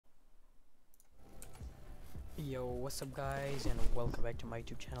Yo, what's up guys, and welcome back to my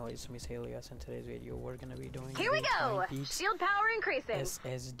YouTube channel. It's me, Elias. In today's video we're gonna be doing Here we go! Shield power increasing!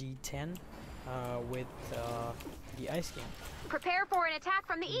 SSD10 with the ice game. Prepare for an attack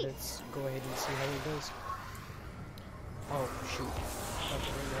from the east! Let's go ahead and see how it goes. Oh shoot.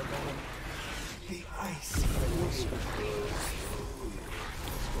 The ice. Let's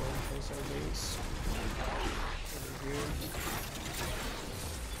go and place our base over here.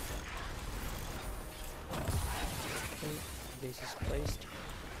 Okay, base is placed.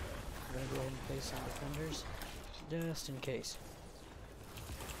 I'm gonna go ahead and place some defenders, just in case.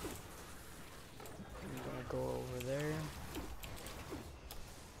 I'm gonna go over there.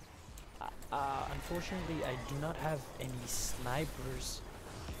 Unfortunately, I do not have any snipers.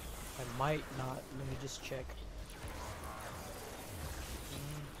 I might not. Let me just check.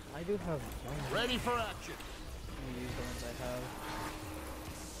 I do have one. Ready for action. Let me use the ones I have.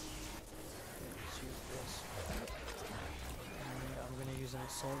 Let's use this. And I'm gonna use an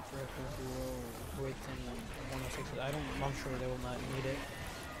assault rifle with an 106. I'm sure they will not need it.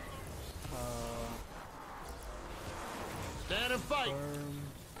 Stand and fight. And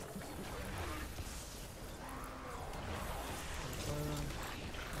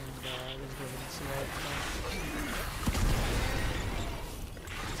let's go ahead and see how it goes.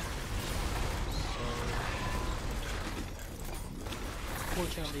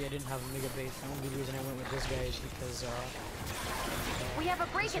 Fortunately, I didn't have a mega base. The only reason I went with this guy is because we have a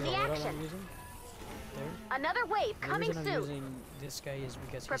break in the action. There. Another wave coming soon. The reason I'm using this guy is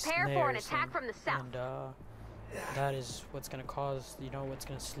because prepare for an attack from the south. And that is what's gonna cause, what's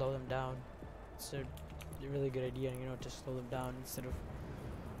gonna slow them down. It's a really good idea, to slow them down instead of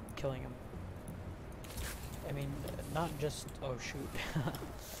killing them. I mean, not just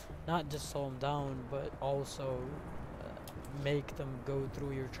not just slow them down, but also make them go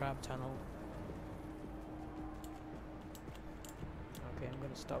through your trap tunnel. Okay, I'm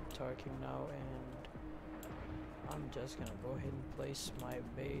gonna stop talking now, and I'm just gonna go ahead and place my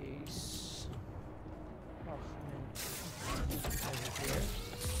base. Oh man, over here,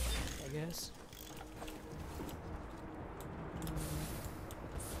 I guess.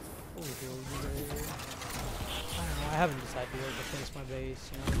 What we do over here? I don't know. I haven't decided where to place my base,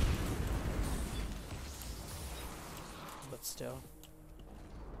 But still.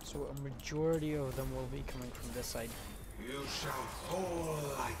 So a majority of them will be coming from this side. You shall fall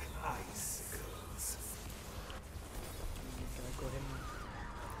like icicles. I'm gonna go ahead and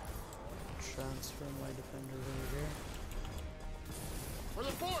transfer my defenders over here. For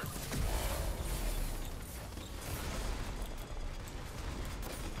the fort!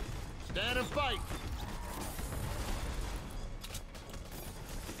 Stand and fight!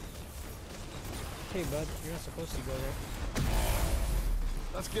 Hey bud, you're not supposed to go there.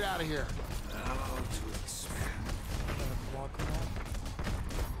 Let's get out of here. Now to expand. Gonna block them all.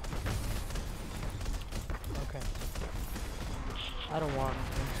 Okay. I don't want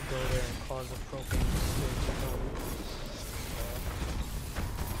them to go there and cause a propane switch.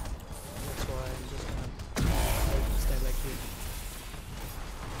 That's why I'm just gonna stay back here.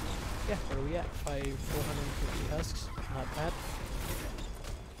 Yeah, where are we at? 450 husks. Not bad.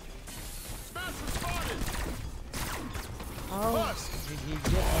 Smasher spotted! Oh, did he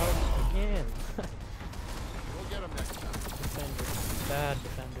get out again? We'll get him next time. Defender. Bad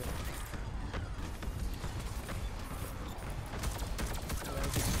defender.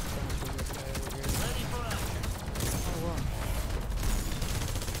 Ready for action. Oh, wow.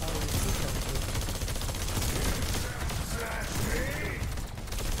 How do we shoot that dude?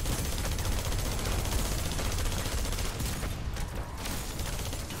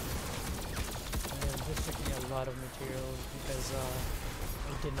 This took me a lot of materials because I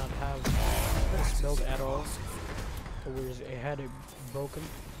did not have this build at all. I had it broken.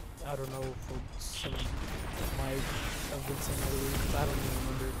 I don't know for some might have been some other reasons. I don't even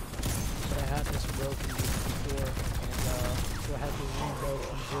remember. But I had this broken before, and so I had to rebuild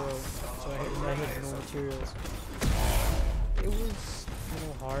from zero. So I had no materials. It was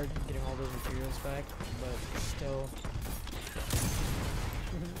hard getting all those materials back, but still.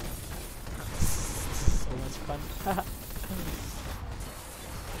 So much fun.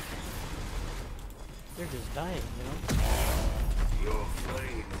 They're just dying, Your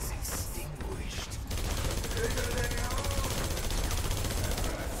flame is extinguished.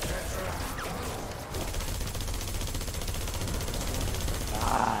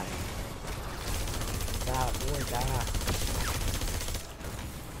 Die. Die, boy, die.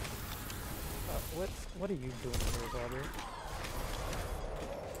 What are you doing here, brother?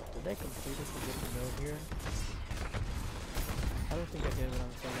 Did I completely forget to go here? I don't think I did, but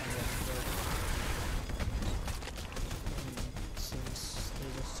I'm saying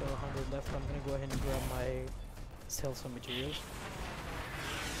longer left. I'm gonna go ahead and grab my sell some materials.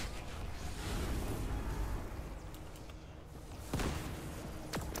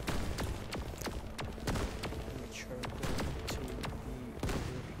 Make sure I'm going to be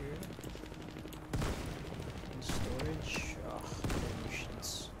over here in storage. Oh,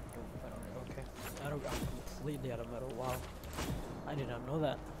 munitions. Okay, I'm completely out of metal. Wow, I did not know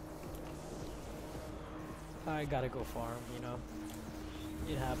that. I gotta go farm, you know.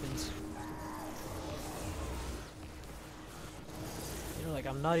 It happens. You know, like,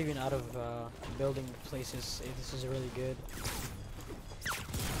 I'm not even out of building places. This is really good.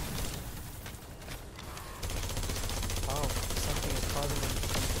 Oh, something is causing them to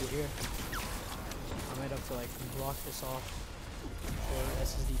come through here. I might have to, like, block this off for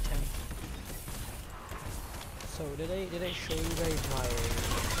SSD 10. So, did I show you guys my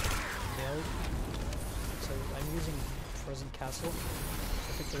build? So, I'm using Frozen Castle.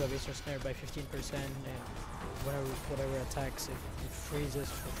 Affected the base or snare by 15%, and whatever attacks, it freezes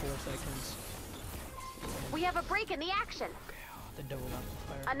for 4 seconds. And We have a break in the action. okay, the double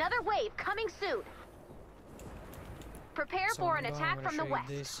amplifier. Another wave coming soon. Prepare So for an I'm attack gonna from the show you west.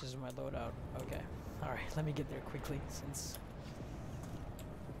 This is my loadout. Okay, all right. Let me get there quickly since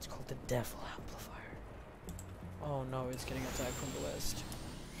it's called the Devil Amplifier. Oh no, it's getting attacked from the west.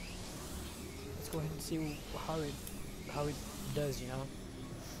 Let's go ahead and see how it does, you know.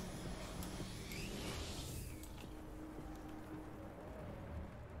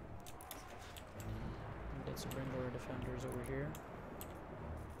 Let's bring our defenders over here.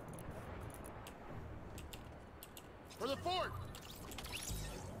 For the fort!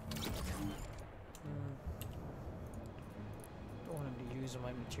 Don't want him to use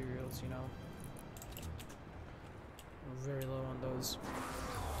my materials, you know. I'm very low on those.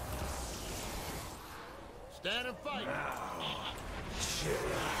 Stand and fight! Chill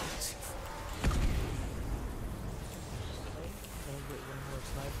out. Gonna get one more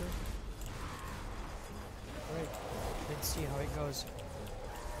sniper. Alright, let's see how it goes.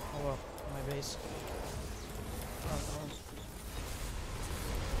 Oh well, my base. Oh no.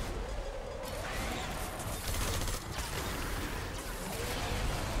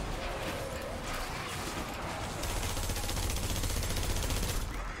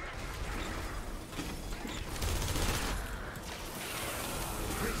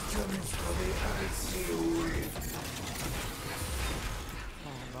 Victims for the ICU.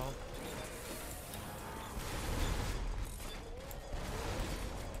 Oh no.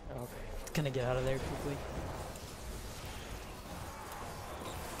 Okay, gonna get out of there quickly.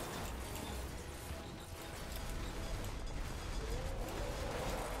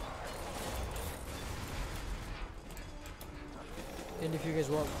 And if you guys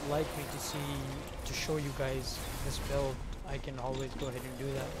would like me to show you guys this build, I can always go ahead and do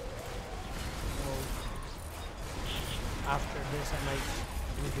that. So after this, I might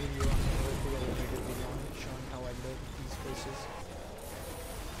do a video on showing how I build these bases.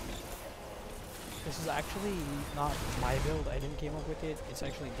 This is actually not my build. I didn't came up with it. It's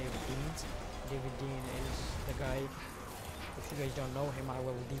actually David Dean's. David Dean is the guy. If you guys don't know him, I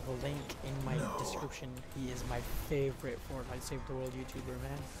will leave a link in my description. He is my favorite Fortnite Save the World YouTuber,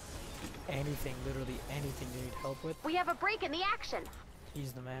 man. Anything, literally anything you need help with, We have a break in the action.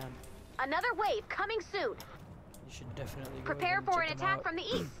 he's the man. Another wave coming soon. You should definitely go Prepare ahead and for an check him attack out. from the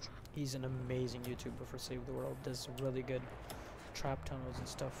east. He's an amazing YouTuber for Save the World. Does really good trap tunnels and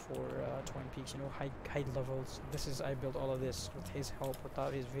stuff for Twine Peaks. You know, high levels. I built all of this with his help.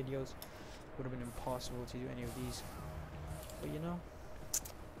 Without his videos, would have been impossible to do any of these. But you know,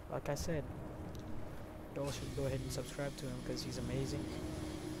 like I said, you all should go ahead and subscribe to him because he's amazing.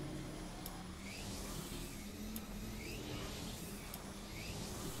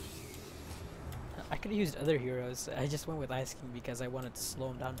 I could have used other heroes. I just went with Ice King because I wanted to slow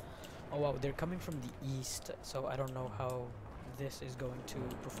him down. Oh wow, they're coming from the east, so I don't know how this is going to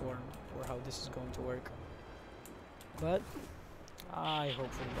perform or how this is going to work. But I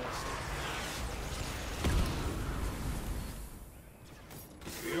hope for the best.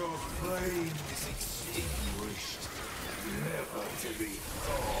 Your flame is extinguished, never to be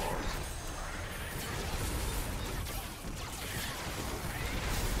thawed.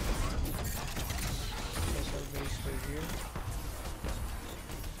 That's our base right here.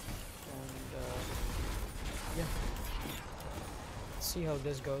 And yeah. Let's see how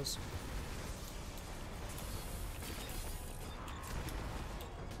this goes.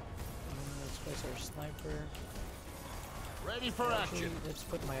 Let's place our sniper. Ready for Actually, action! let's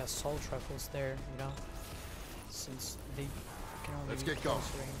put my assault rifles there, you know, since they can only Let's be get going.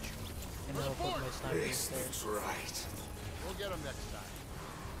 close range. And For then the I'll put my fort! snipers This there. looks right. We'll get them next time.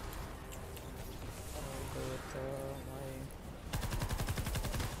 go with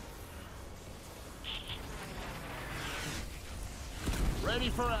my. Ready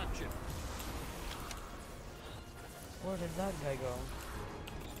for action. Where did that guy go?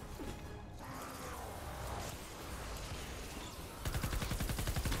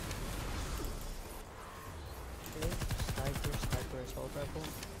 Okay, sniper, assault rifle.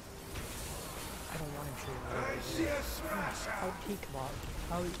 I don't want him shooting me. I see a smash How out. did he come out?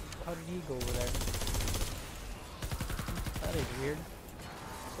 How did he go over there? That is weird.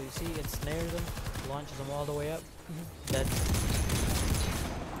 So you see, it snares him, launches him all the way up. Dead.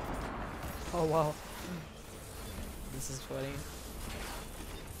 Oh wow. This is funny.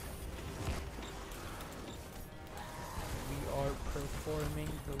 We are performing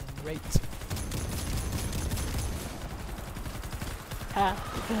great. Ah!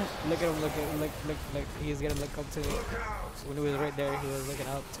 Look at him, look. He's gonna look up to me. Look out. When he was right there, he was looking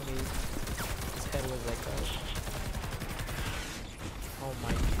up to me. His head was like, oh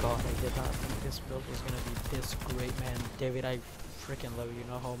my god, I did not think this build was gonna be this great, man. David, I freaking love you,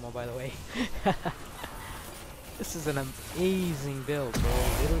 no homo, by the way. This is an amazing build, bro.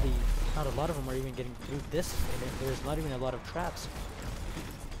 Literally, not a lot of them are even getting through this, and there's not even a lot of traps.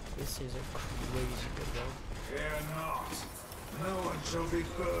 This is a crazy good build. Fear not. No one shall be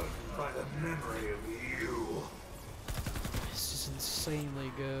burdened by the memory of you. This is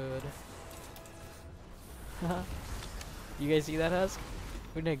insanely good. You guys see that, Husk?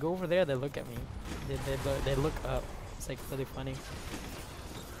 When they go over there, they look at me. They look up. It's like really funny.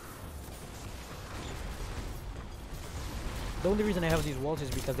 The only reason I have these walls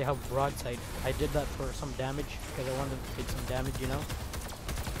is because they have broadside. I did that for some damage because I wanted to take some damage, you know?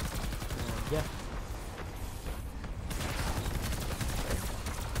 Yeah.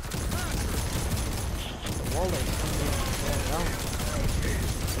 The wall is down.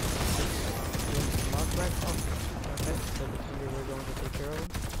 Mark right? Oh, okay. So we're going to take care of him.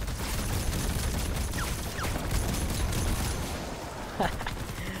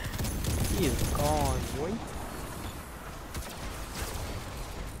 He is gone, boy.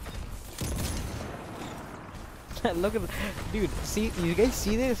 Look at, dude. See, you guys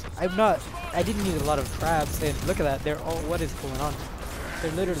see this? I didn't need a lot of traps, and look at that. They're all. What is going on?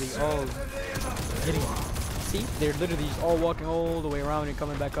 They're literally all getting. See, they're literally just all walking all the way around and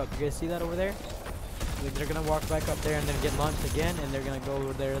coming back up. You guys see that over there? Like they're gonna walk back up there and then get launched again, and they're gonna go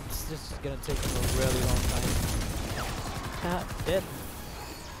over there. It's just gonna take them a really long time. Ah, dead.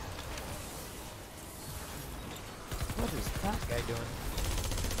 What is that guy doing?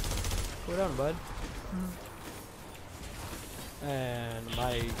 Go down, bud. And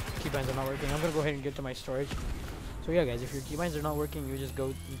my keybinds are not working. I'm gonna go ahead and get to my storage. So yeah, guys, if your keybinds are not working, you just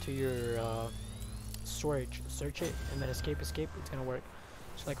go into your storage, search it, and then escape. It's gonna work.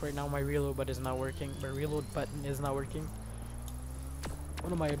 So like right now, my reload button is not working. My reload button is not working.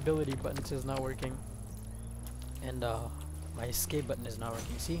 One of my ability buttons is not working, and my escape button is not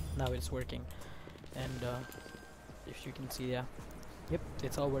working. See, now it's working, and if you can see, yeah, yep,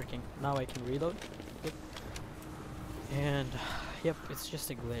 it's all working. Now I can reload. Yep. And yep, it's just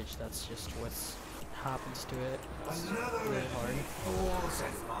a glitch. That's just what happens to it. It's really hard. Falls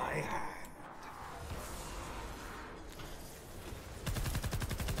at my hand.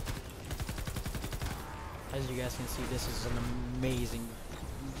 As you guys can see, this is an amazing,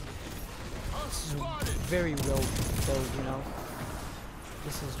 this is very well built, you know.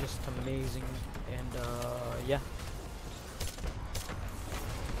 This is just amazing, and yeah.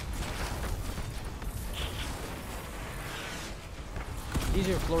 These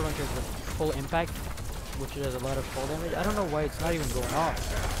are floor launchers with full impact, which does a lot of fall damage. I don't know why it's not even going off.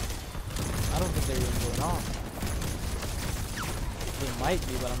 I don't think they're even going off. They might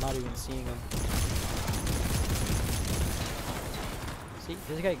be, but I'm not even seeing them. See,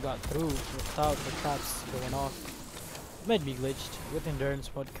 this guy got through without the traps going off. It might be glitched. With endurance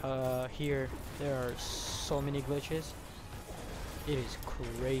mode here, there are so many glitches. It is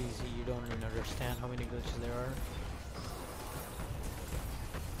crazy. You don't even understand how many glitches there are.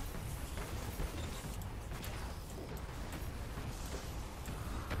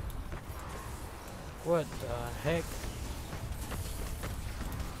 What the heck?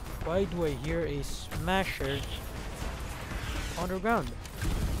 Why do I hear a smasher underground?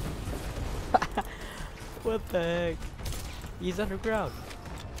 What the heck? He's underground.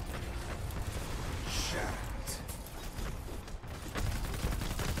 Shut.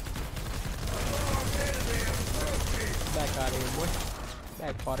 Back out of here, boy.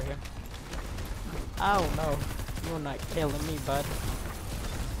 Back out of here. Oh no. You're not killing me, bud.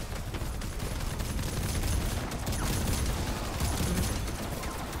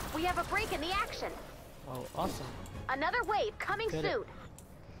 We have a break in the action. Oh, awesome. Another wave coming Get it. soon.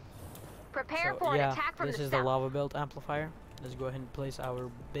 Prepare So, for yeah, an attack from this the is south. the lava belt amplifier. Let's go ahead and place our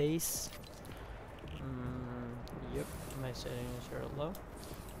base. Yep, my settings are low.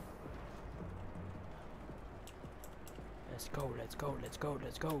 Let's go, let's go, let's go,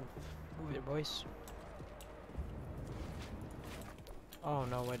 let's go. Move it, boys. Oh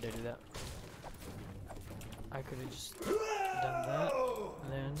no, why did I do that? I could have just done that,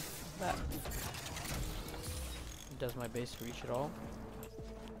 and then that. Does my base reach at all?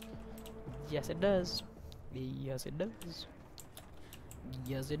 Yes, it does. Yes, it does.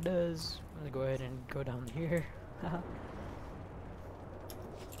 Yes, it does. Let's go ahead and go down here.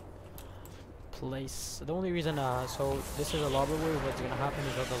 Place. The only reason, so this is a lobber wave. What's gonna happen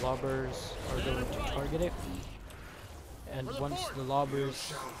is that the lobbers are going to target it. And once the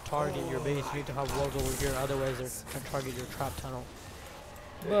lobbers target your base, you need to have walls over here. Otherwise, they're gonna target your trap tunnel.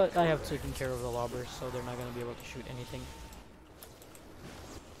 But I have taken care of the lobbers, so they're not gonna be able to shoot anything.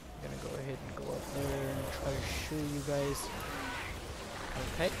 I'm gonna go ahead and go up there and try to shoot you guys.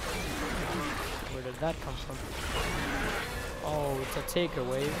 Okay. Where did that come from? Oh, it's a taker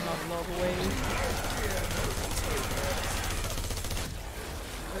wave, not a lava wave.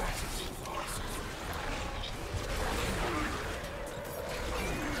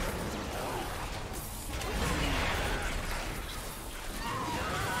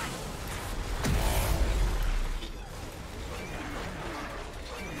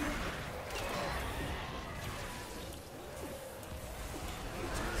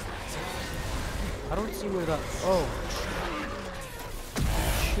 I don't see where that. Oh,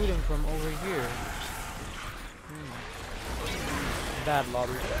 shooting from over here. Bad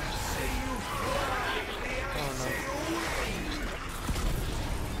lobby. Oh no.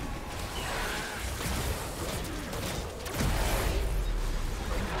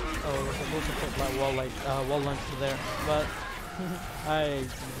 Oh, we're supposed to put like wall launcher there, but I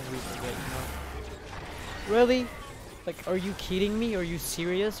we forget, you know. Really? Like, are you kidding me? Are you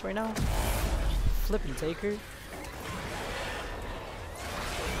serious right now? Flippin' taker.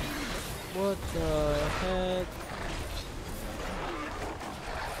 What the heck?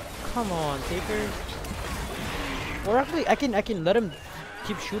 Come on, taker. Or actually, I can let him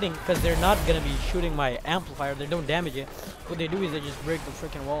keep shooting because they're not gonna be shooting my amplifier. They don't damage it. What they do is they just break the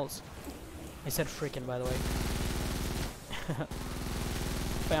freaking walls. I said freaking, by the way.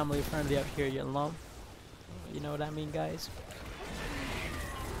 Family friendly up here, you know. You know what I mean, guys.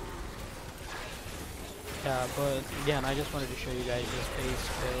 Yeah, but again, I just wanted to show you guys this base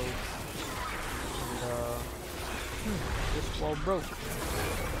build. And, this wall broke.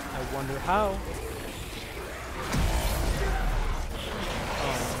 I wonder how.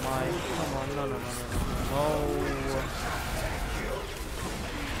 Oh my, come on,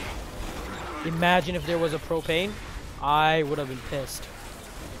 no. Imagine if there was a propane, I would have been pissed.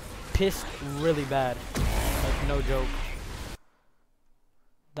 Pissed really bad. Like, no joke.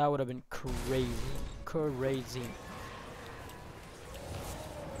 That would have been crazy. Crazy.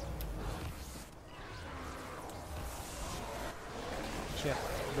 Yeah,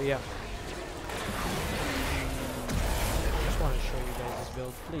 but yeah. Just want to show you guys this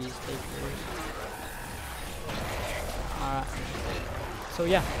build. Please take yours. So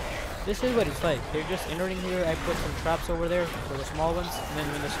yeah, this is what it's like. They're just entering here. I put some traps over there for the small ones, and then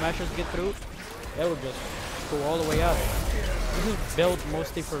when the smashers get through, they will just go all the way out. This is built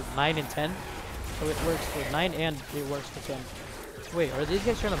mostly for 9 and 10. So it works for 9 and it works for 10. Wait, are these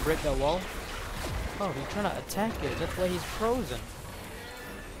guys trying to break that wall? Oh, he's trying to attack it. That's why he's frozen.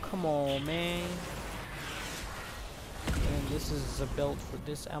 Come on, man. And this is a belt for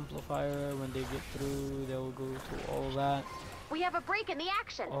this amplifier. When they get through, they'll go through all that. We have a break in the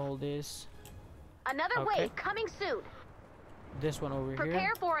action. All this. Another wave coming soon. This one over Prepare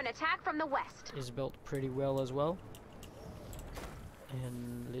here for an attack from the west. is built pretty well as well.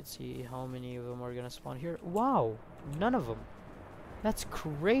 And let's see how many of them are gonna spawn here. Wow, none of them. That's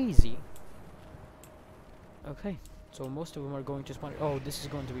crazy. Okay, so most of them are going to spawn. Oh, this is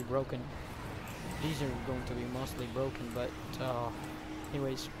going to be broken. These are going to be mostly broken, but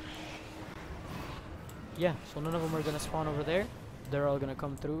anyways. Yeah, so none of them are gonna spawn over there. They're all gonna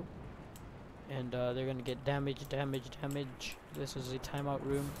come through. And they're gonna get damage. This is a timeout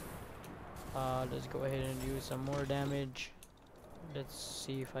room. Let's go ahead and use some more damage. Let's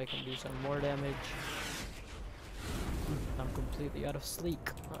see if I can do some more damage. I'm completely out of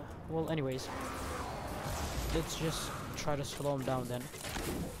sleek. Well, anyways. Let's just try to slow them down then.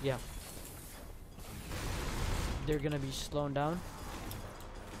 Yeah. They're gonna be slowed down.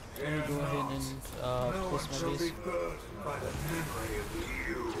 Let me go ahead and place my base.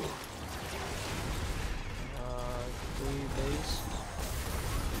 3 base.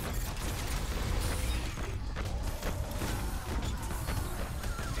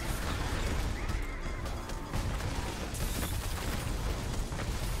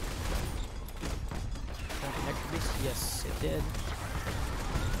 Connect base? Yes, it did.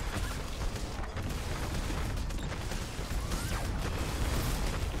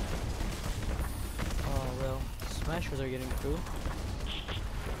 Oh well, smashers are getting through.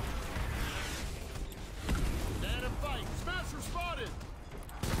 Smasher spotted!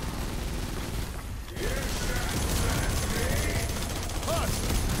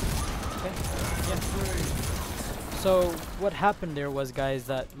 Okay. Yeah. So what happened there was, guys,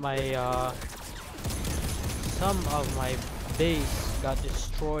 that my some of my base got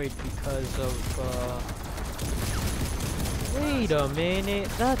destroyed because of wait a minute,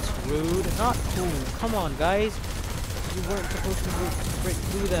 that's rude, not cool. Come on, guys. You weren't supposed to break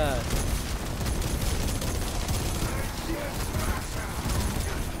through that.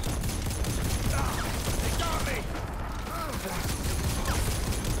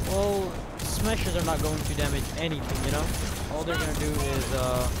 Well, smashers are not going to damage anything, you know? All they're gonna do is,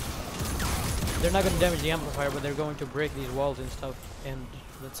 they're not gonna damage the amplifier, but they're going to break these walls and stuff, and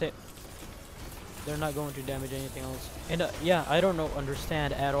that's it. They're not going to damage anything else. And, yeah, I don't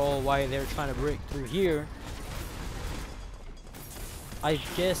understand at all why they're trying to break through here. I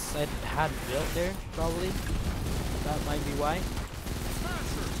guess I had built there, probably. That might be why.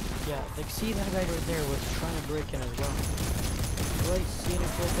 Yeah, like, see that guy right there was trying to break in as well. Right, see any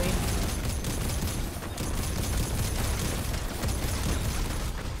propane?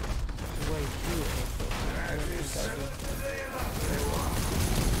 Do I do it? I don't think I do.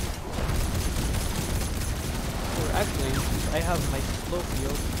 Or actually, I have my flow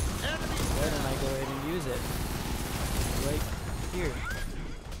field. Why don't I go ahead and use it? Right here.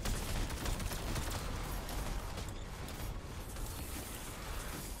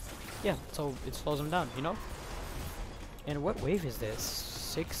 Yeah, so it slows them down, you know? And what wave is this?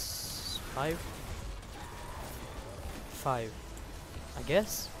 6, 5? 5. I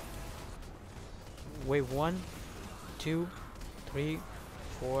guess? Wave 1, 2, 3,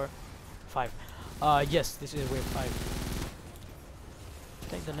 4, 5. Yes, this is wave 5. I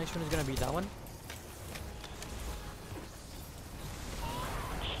think the next one is gonna be that one.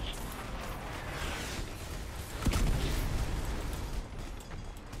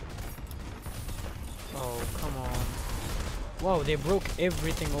 Oh, come on. Whoa, they broke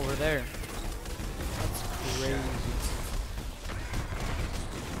everything over there. That's crazy.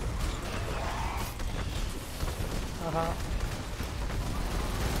 Haha.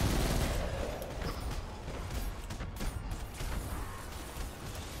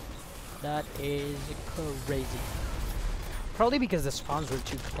 That is crazy. Probably because the spawns were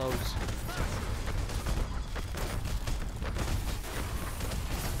too close.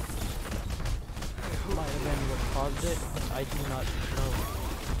 Might have been what caused it, but I do not know.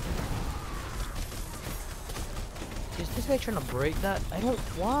 Is this guy trying to break that? I don't.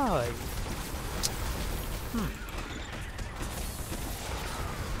 Why?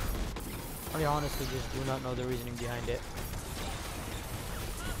 I honestly just do not know the reasoning behind it.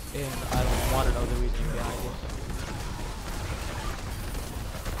 And I don't want to know the reasoning behind it.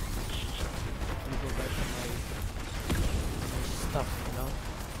 Let me go back to my stuff, you know?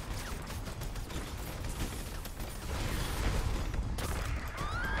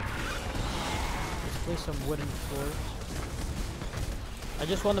 Let's place some wooden floors. I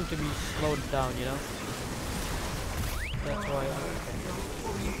just want them to be slowed down, you know? That's why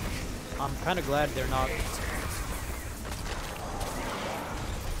I'm kind of glad they're not.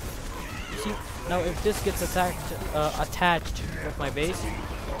 See, now if this gets attached with my base,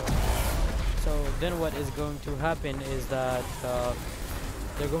 so then what is going to happen is that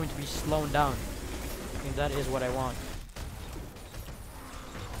they're going to be slowed down, and that is what I want.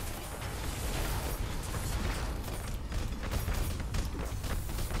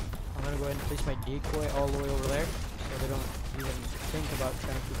 I'm gonna go ahead and place my decoy all the way over there, so they don't even think about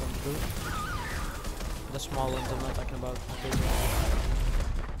trying to come through. The small ones, I'm not talking about the big ones.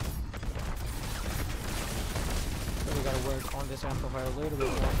 So we gotta work on this amplifier a little bit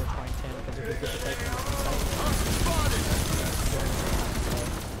more for point 10, because if we get the take from inside.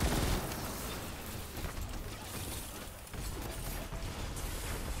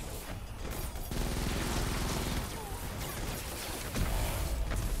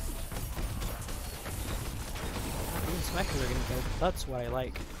 Even smashers are getting killed. That's what I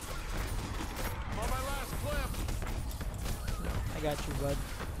like. On my last clip. I got you, bud.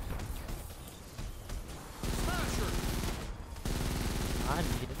 Smasher. I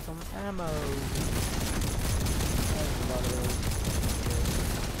needed some ammo. lot of those.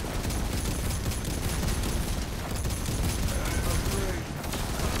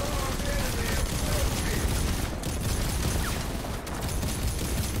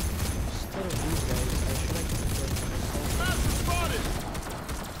 Instead of these guys, I should have kept them to myself. Master spotted!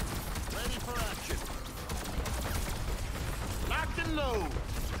 Ready for action. Lock and load.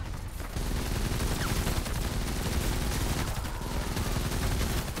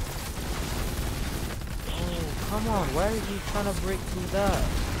 Oh, come on, why are you trying to break through that?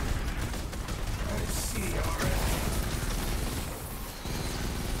 I see already.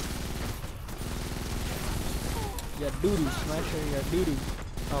 Yeah, doo-doo, smasher, yeah, doo-doo.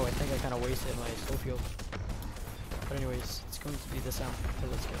 Oh, I think I kind of wasted my slow field. But anyways, it's going to be this out. So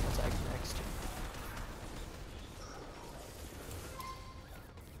let's get attacked next.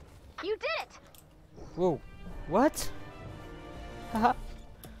 You did it! Whoa, what? Haha.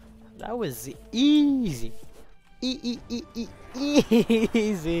 That was easy. Easy.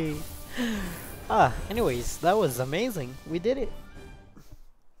 Anyways, that was amazing. We did it.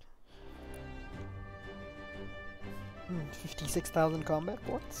 56,000 combat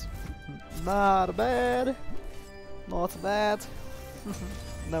points. Not bad. Not bad.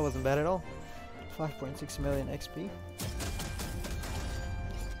 That wasn't bad at all. 5.6 million XP.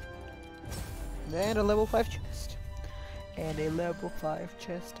 And a level 5 chest. And a level 5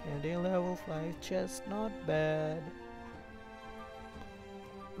 chest. And a level 5 chest. Not bad.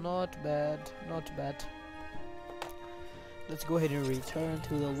 Not bad. Not bad. Let's go ahead and return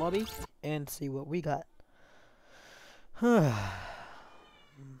to the lobby and see what we got.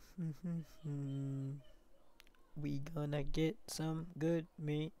 We gonna get some good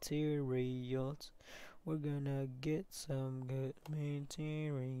materials. We're gonna get some good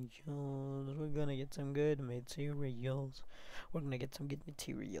materials. We're gonna get some good materials. We're gonna get some good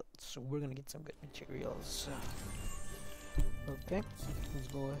materials. We're gonna get some good materials. Okay, let's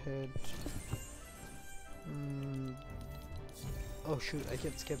go ahead. Oh shoot, I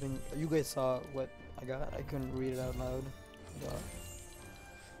kept skipping. You guys saw what I got. I couldn't read it out loud.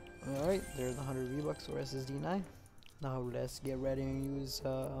 Alright, there's 100 V-Bucks for SSD 9. Now let's get ready and use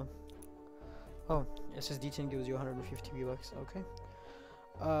oh, SSD 10 gives you 150 V-Bucks, okay.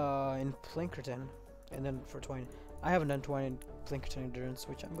 In Plinkerton, and then for twine. I haven't done twine in Plinkerton Endurance,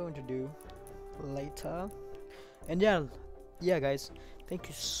 which I'm going to do later. And yeah guys, thank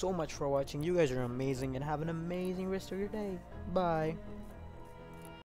you so much for watching. You guys are amazing, and have an amazing rest of your day. Bye.